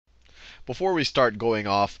before we start going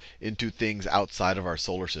off into things outside of our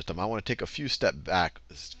solar system, I want to take a few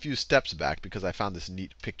steps back because I found this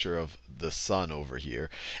neat picture of the sun over here.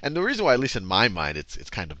 And the reason why, at least in my mind, it's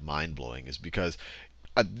kind of mind-blowing is because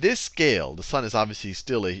at this scale, the sun is obviously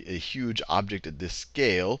still a huge object at this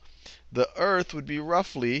scale. The Earth would be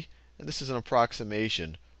roughly, and this is an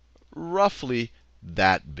approximation, roughly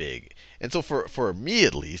that big. And so for me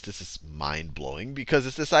at least, this is mind-blowing because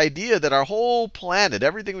it's this idea that our whole planet,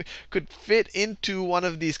 everything could fit into one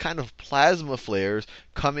of these kind of plasma flares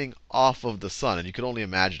coming off of the sun. And you can only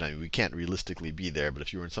imagine, I mean, we can't realistically be there, but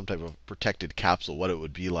if you were in some type of protected capsule, what it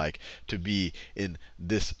would be like to be in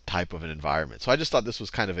this type of an environment. So I just thought this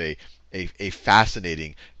was kind of a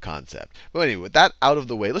fascinating concept. But anyway, with that out of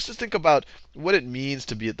the way, let's just think about what it means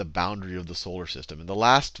to be at the boundary of the solar system. In the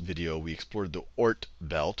last video, we explored the Oort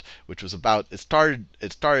belt, which was about, it started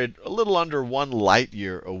a little under 1 light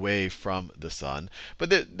year away from the sun.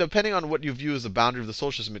 But depending on what you view as the boundary of the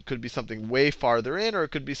solar system, it could be something way farther in, or it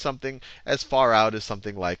could be something as far out as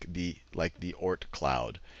something like the Oort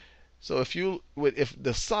cloud. So if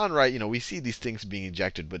the sun, right, we see these things being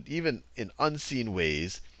ejected, but even in unseen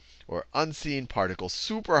ways, or unseen particles,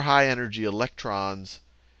 super high energy electrons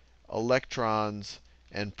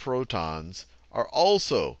and protons are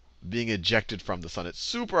also being ejected from the sun at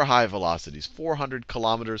super high velocities, 400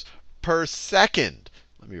 kilometers per second.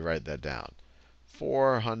 Let me write that down.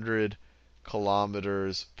 400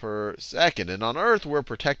 kilometers per second. And on Earth, we're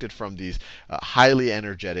protected from these highly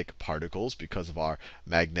energetic particles because of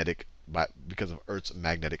Earth's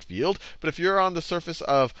magnetic field. But if you're on the surface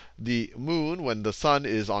of the moon when the sun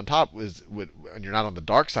is on top, and you're not on the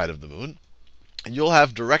dark side of the moon, and you'll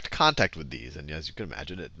have direct contact with these. And as you can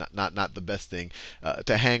imagine, it's not the best thing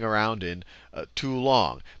to hang around in too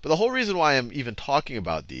long. But the whole reason why I'm even talking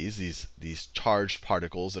about these charged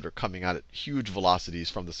particles that are coming out at huge velocities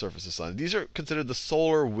from the surface of the sun, these are considered the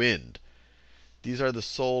solar wind. These are the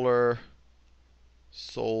solar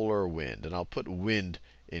wind. And I'll put wind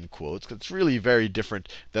in quotes, because it's really very different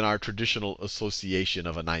than our traditional association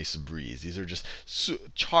of a nice breeze. These are just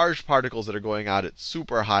charged particles that are going out at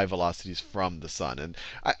super high velocities from the sun. And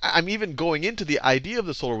I'm even going into the idea of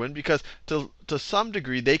the solar wind because to some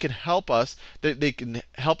degree they can help us. They can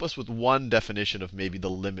help us with one definition of maybe the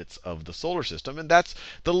limits of the solar system, and that's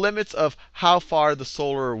the limits of how far the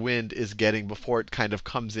solar wind is getting before it kind of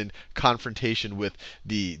comes in confrontation with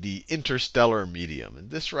the interstellar medium. And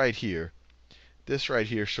this right here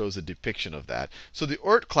shows a depiction of that. So the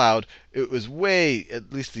Oort cloud, it was way,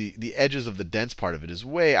 at least the edges of the dense part of it is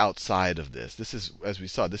way outside of this. This is, as we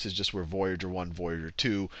saw, this is just where Voyager 1, Voyager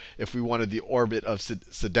 2. If we wanted the orbit of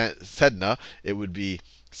Sedna, it would be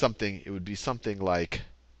something like,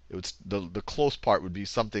 the close part would be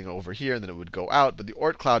something over here, and then it would go out. But the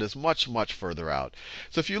Oort cloud is much, much further out.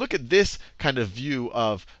 So if you look at this kind of view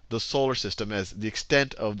of the solar system as the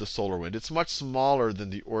extent of the solar wind, it's much smaller than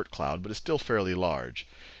the Oort cloud, but it's still fairly large.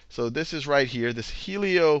 So this is right here, this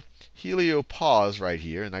heliopause right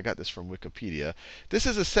here, and I got this from Wikipedia. This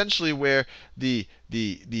is essentially where the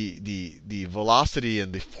velocity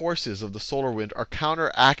and the forces of the solar wind are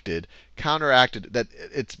counteracted. That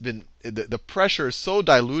the pressure is so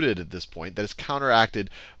diluted at this point that it's counteracted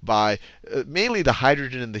by mainly the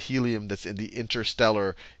hydrogen and the helium that's in the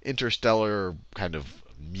interstellar kind of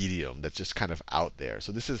medium that's just kind of out there.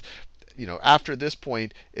 So this is, after this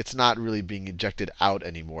point, it's not really being ejected out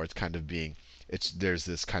anymore. It's kind of being, there's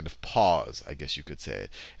this kind of pause, I guess you could say.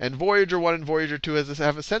 And Voyager 1 and Voyager 2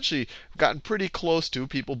 have essentially gotten pretty close to,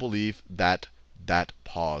 people believe, that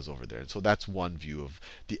pause over there. And so that's one view of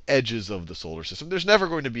the edges of the solar system. There's never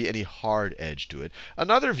going to be any hard edge to it.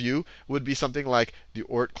 Another view would be something like the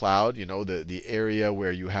Oort cloud, the area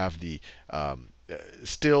where you have the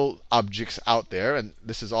still objects out there. And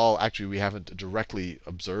this is all, actually, we haven't directly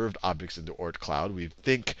observed objects in the Oort cloud. We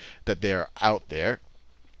think that they're out there.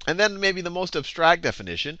 And then maybe the most abstract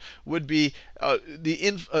definition would be a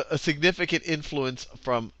significant influence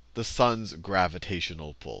from the sun's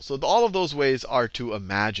gravitational pull. So all of those ways are to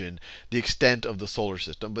imagine the extent of the solar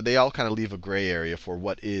system, but they all kind of leave a gray area for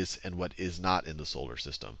what is and what is not in the solar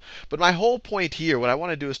system. But my whole point here, what I want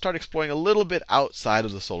to do is start exploring a little bit outside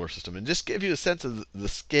of the solar system and just give you a sense of the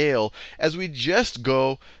scale as we just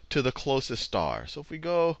go to the closest star. So if we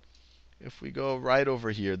go right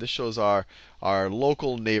over here, this shows our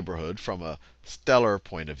local neighborhood from a stellar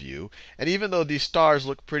point of view. And even though these stars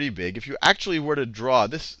look pretty big, if you actually were to draw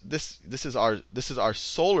this is our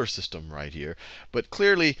solar system right here. But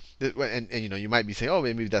clearly, and you might be saying, oh,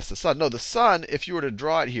 maybe that's the sun. No, the sun, if you were to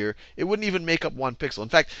draw it here, it wouldn't even make up 1 pixel. In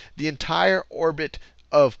fact, the entire orbit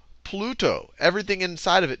of Pluto, everything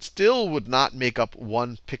inside of it still would not make up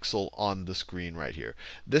 1 pixel on the screen right here.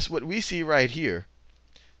 This, what we see right here,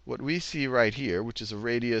 which is a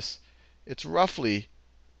radius, it's roughly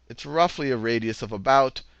a radius of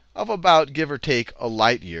about, give or take, a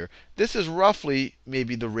light year. This is roughly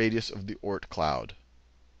maybe the radius of the Oort cloud.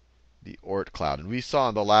 The Oort cloud. And we saw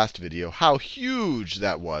in the last video how huge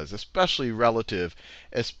that was, especially relative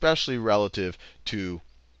to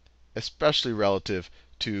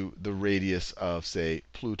the radius of, say,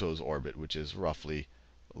 Pluto's orbit, which is roughly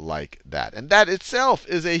like that. And that itself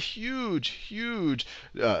is a huge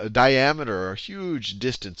diameter, or huge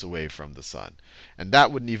distance away from the sun. And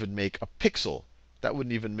that wouldn't even make a pixel. That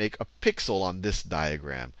wouldn't even make a pixel on this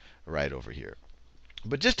diagram right over here.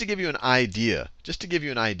 But just to give you an idea,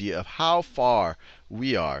 of how far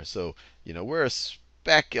we are. So, we're a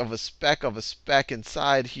speck of a speck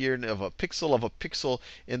inside here, of a pixel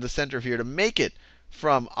in the center of here. To make it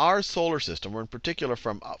from our solar system, or in particular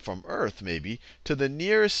from Earth maybe, to the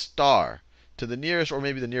nearest star, or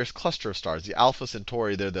maybe the nearest cluster of stars, the Alpha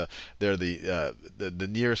Centauri, they're the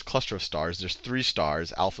nearest cluster of stars. There's 3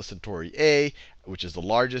 stars, Alpha Centauri A, which is the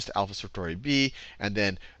largest, Alpha Centauri B, and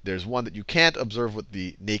then there's one that you can't observe with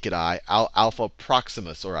the naked eye, Alpha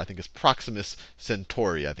Proximus, or I think it's Proximus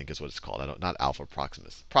Centauri, I think is what it's called. Not Alpha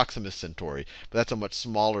Proximus, Proximus Centauri. But that's a much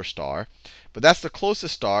smaller star. But that's the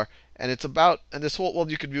closest star, and it's about, and this whole, well,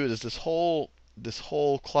 you could view it as this whole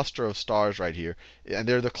cluster of stars right here, and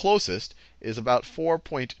they're the closest, is about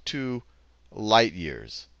 4.2 light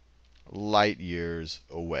years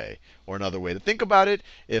away. Or another way to think about it,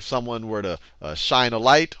 if someone were to shine a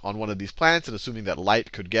light on one of these planets, and assuming that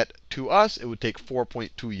light could get to us, it would take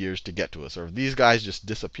 4.2 years to get to us. Or if these guys just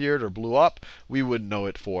disappeared or blew up, we wouldn't know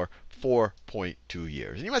it for 4.2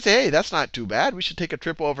 years. And you might say, hey, that's not too bad. We should take a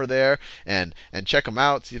trip over there and check them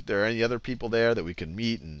out, see if there are any other people there that we can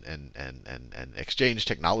meet and exchange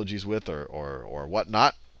technologies with, or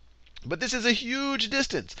whatnot. But this is a huge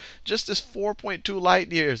distance. Just this 4.2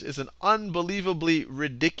 light years is an unbelievably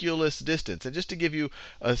ridiculous distance. And just to give you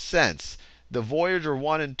a sense, the Voyager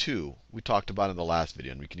 1 and 2 we talked about in the last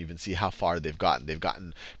video, and we can even see how far they've gotten. They've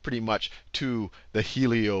gotten pretty much to the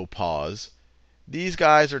heliopause. These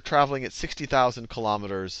guys are traveling at 60,000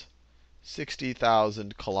 kilometers an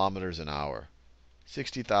hour.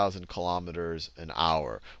 60,000 kilometers an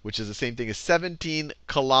hour, which is the same thing as 17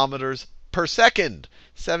 kilometers per second.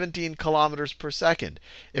 17 kilometers per second.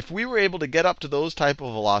 If we were able to get up to those type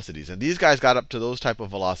of velocities, and these guys got up to those type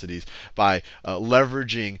of velocities by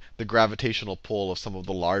leveraging the gravitational pull of some of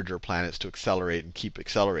the larger planets to accelerate and keep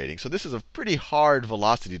accelerating. So this is a pretty hard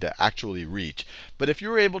velocity to actually reach. But if you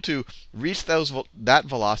were able to reach that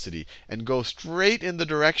velocity and go straight in the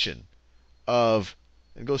direction of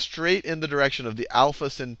the Alpha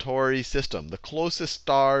Centauri system, the closest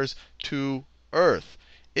stars to Earth,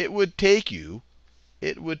 it would take you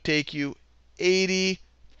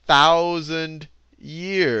 80,000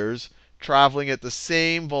 years traveling at the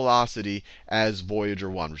same velocity as Voyager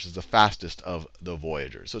 1, which is the fastest of the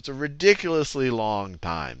Voyagers. So it's a ridiculously long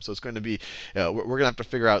time. So it's going to be, we're going to have to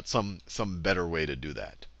figure out some better way to do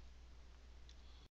that.